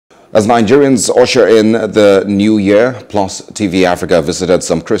As Nigerians usher in the new year, Plus TV Africa visited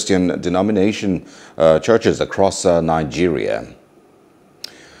some Christian denomination churches across Nigeria.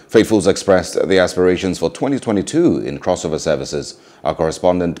 Faithfuls expressed their aspirations for 2022 in crossover services. Our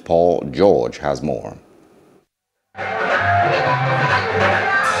correspondent Paul George has more.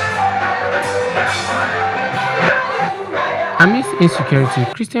 Amidst insecurity,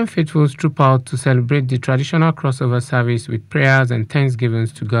 Christian faithfuls troop out to celebrate the traditional crossover service with prayers and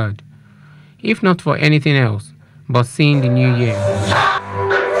thanksgivings to God, if not for anything else, but seeing the new year.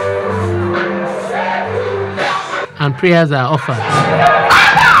 And prayers are offered.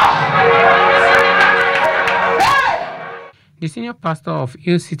 The senior pastor of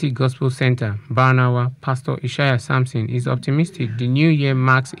Hill City Gospel Center, Barnawa, Pastor Usher Samson, is optimistic the new year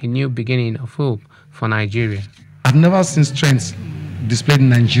marks a new beginning of hope for Nigeria. I've never seen strength displayed in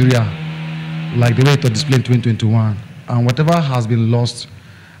Nigeria like the way it was displayed in 2021. And whatever has been lost,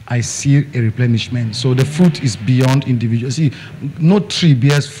 I see a replenishment. So the fruit is beyond individual. See, no tree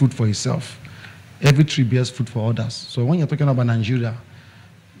bears fruit for itself. Every tree bears fruit for others. So when you're talking about Nigeria,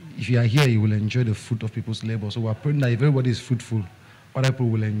 if you are here, you will enjoy the fruit of people's labor. So we're praying that if everybody is fruitful, other people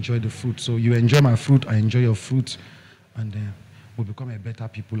will enjoy the fruit. So you enjoy my fruit, I enjoy your fruit, and we'll become a better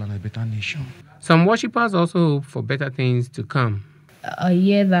people and a better nation. Some worshippers also hope for better things to come. A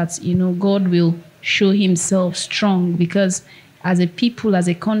year that, God will show himself strong, because as a people, as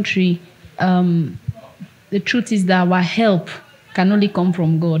a country, the truth is that our help can only come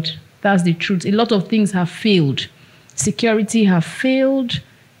from God. That's the truth. A lot of things have failed. Security have failed.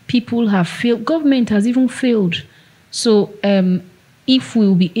 People have failed. Government has even failed. So if we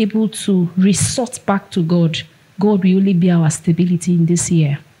will be able to resort back to God, God will only be our stability in this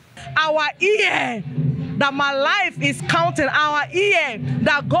year. Our ear that my life is counting, our ear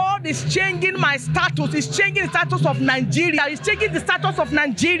that God is changing my status, is changing the status of Nigeria, is changing the status of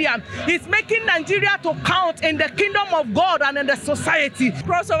Nigeria, is making Nigeria to count in the kingdom of God and in the society.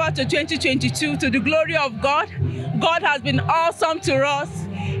 Crossover to 2022 to the glory of God. God has been awesome to us.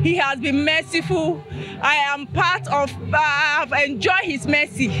 He has been merciful. I am part of, I have enjoyed his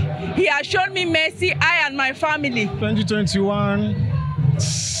mercy. He has shown me mercy, I and my family. 2021.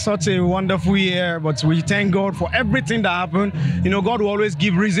 Such a wonderful year, but we thank God for everything that happened. God will always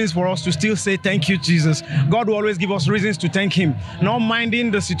give reasons for us to still say thank you, Jesus. God will always give us reasons to thank him. Not minding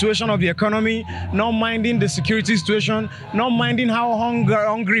the situation of the economy, not minding the security situation, not minding how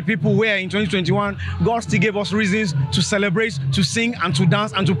hungry people were in 2021. God still gave us reasons to celebrate, to sing, and to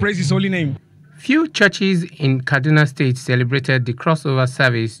dance, and to praise his holy name. Few churches in Kaduna State celebrated the crossover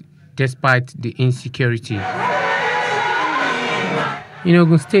service despite the insecurity. In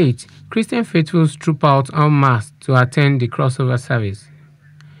Ogun State, Christian faithfuls troop out en masse to attend the crossover service.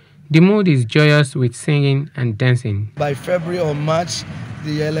 The mood is joyous with singing and dancing. By February or March,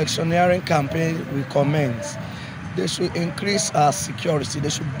 the electioneering campaign will commence. They should increase our security. They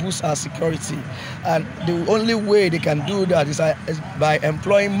should boost our security. And the only way they can do that is by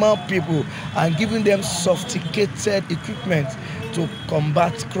employing more people and giving them sophisticated equipment to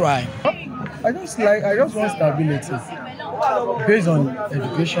combat crime. I just want stability based on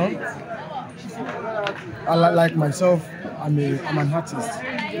education. Like myself, I'm an artist,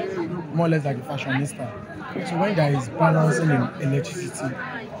 more or less like a fashionista. So when there is balancing in electricity,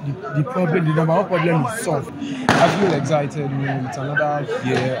 the number one problem is solved. I feel excited, it's another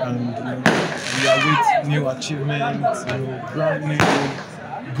year, and we await new achievements, brand new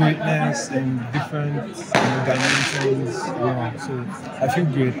greatness in different dimensions. So I feel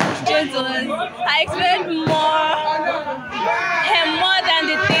great. I expect more than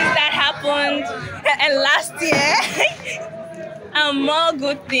the things that happened last year, and more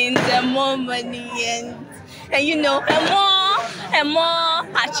good things, and more money, and more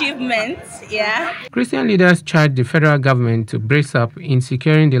achievements. Yeah. Christian leaders charge the federal government to brace up in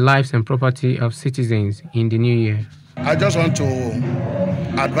securing the lives and property of citizens in the new year. I just want to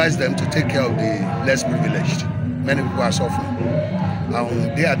advise them to take care of the less privileged. Many people are suffering.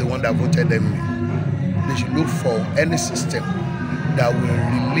 They are the ones that voted them in. They should look for any system that will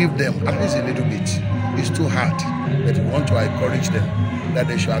relieve them at least a little bit. It's too hard, but we want to encourage them that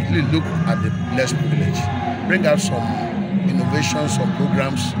they should at least look at the less privileged. Bring out some innovations, some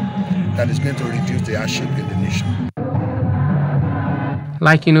programs that is going to reduce the hardship in the nation.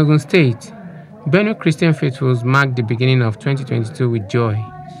 Like in Ogun State, Benue Christian faithfuls marked the beginning of 2022 with joy.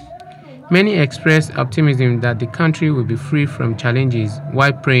 Many expressed optimism that the country will be free from challenges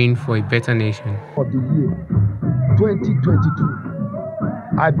while praying for a better nation. For the year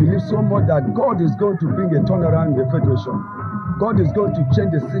 2022, I believe so much that God is going to bring a turnaround in the Federation. God is going to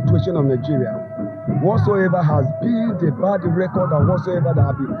change the situation of Nigeria. whatsoever has built a bad record and whatsoever that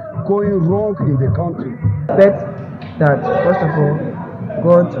have been going wrong in the country. Expect that, first of all,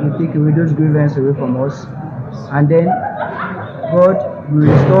 God will take away those grievances away from us, and then God will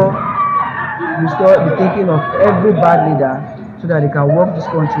restore the thinking of every bad leader so that they can work this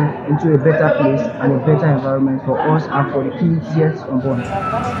country into a better place and a better environment for us and for the kids yet unborn.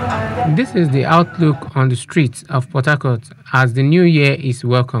 This is the outlook on the streets of Port Harcourt as the new year is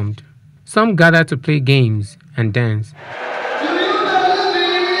welcomed. Some gather to play games and dance.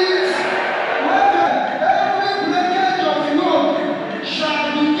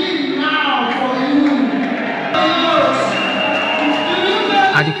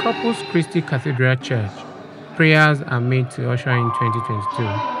 At the Corpus Christi Cathedral Church, prayers are made to usher in 2022.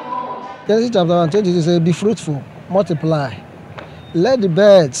 Genesis chapter 1, 22 says, "Be fruitful, multiply. Let the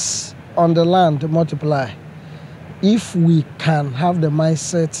birds on the land multiply." If we can have the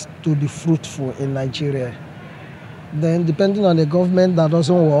mindset to be fruitful in Nigeria, then depending on the government that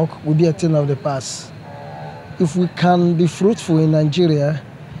doesn't work, will be a thing of the past. If we can be fruitful in Nigeria,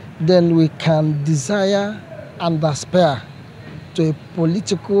 then we can desire and aspire to a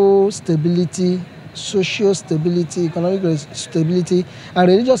political stability, social stability, economic stability, and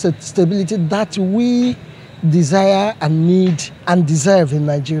religious stability that we desire and need and deserve in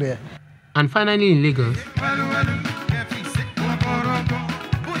Nigeria. And finally in Lagos,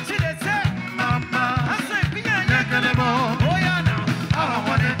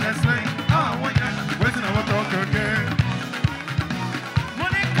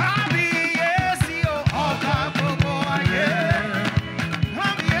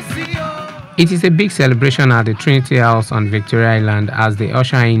 it is a big celebration at the Trinity House on Victoria Island as they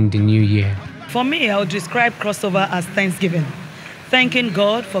usher in the new year. For me, I would describe crossover as Thanksgiving. Thanking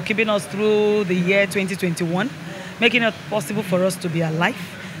God for keeping us through the year 2021, making it possible for us to be alive,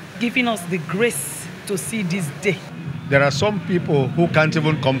 giving us the grace to see this day. There are some people who can't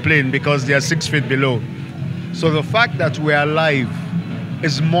even complain because they are 6 feet below. So the fact that we are alive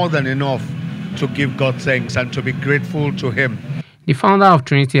is more than enough to give God thanks and to be grateful to Him. The founder of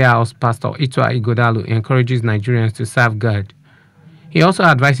Trinity House, Pastor Itwa Igodalu, encourages Nigerians to serve God. He also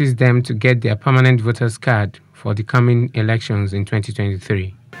advises them to get their permanent voters card for the coming elections in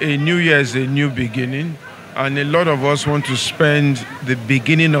 2023. A new year is a new beginning, and a lot of us want to spend the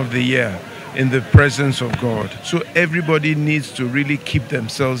beginning of the year in the presence of God. So everybody needs to really keep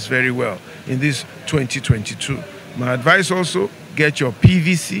themselves very well in this 2022. My advice also, get your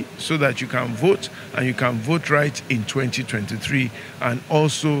PVC so that you can vote, and you can vote right in 2023, and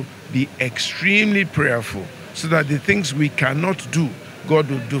also be extremely prayerful so that the things we cannot do, God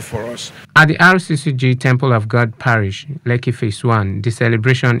will do for us. At the RCCG Temple of God Parish, Lekki Phase 1, the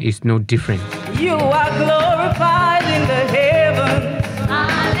celebration is no different. You are glorified in the heavens.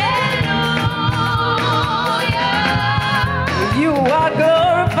 Hallelujah. You are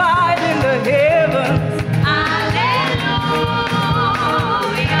glorified in the heavens.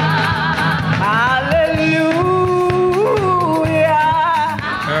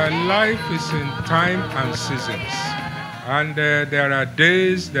 Life is in time and seasons, and there are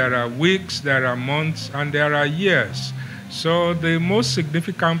days, there are weeks, there are months, and there are years. So the most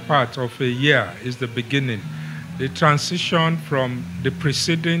significant part of a year is the beginning, the transition from the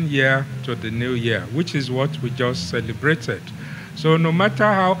preceding year to the new year, which is what we just celebrated. So no matter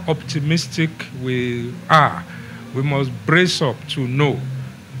how optimistic we are, we must brace up to know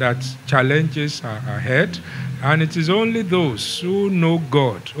that challenges are ahead. And it is only those who know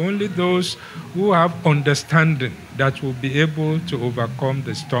God, only those who have understanding, that will be able to overcome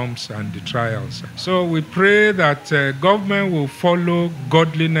the storms and the trials. So we pray that government will follow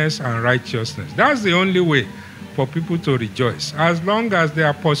godliness and righteousness. That's the only way for people to rejoice. As long as they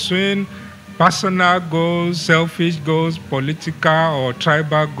are pursuing personal goals, selfish goals, political or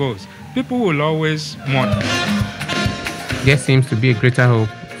tribal goals, people will always mourn. There seems to be a greater hope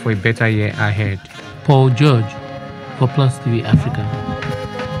for a better year ahead. Paul George for Plus TV Africa.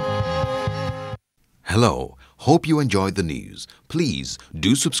 Hello, hope you enjoyed the news. Please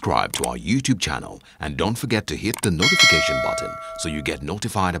do subscribe to our YouTube channel and don't forget to hit the notification button so you get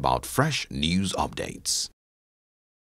notified about fresh news updates.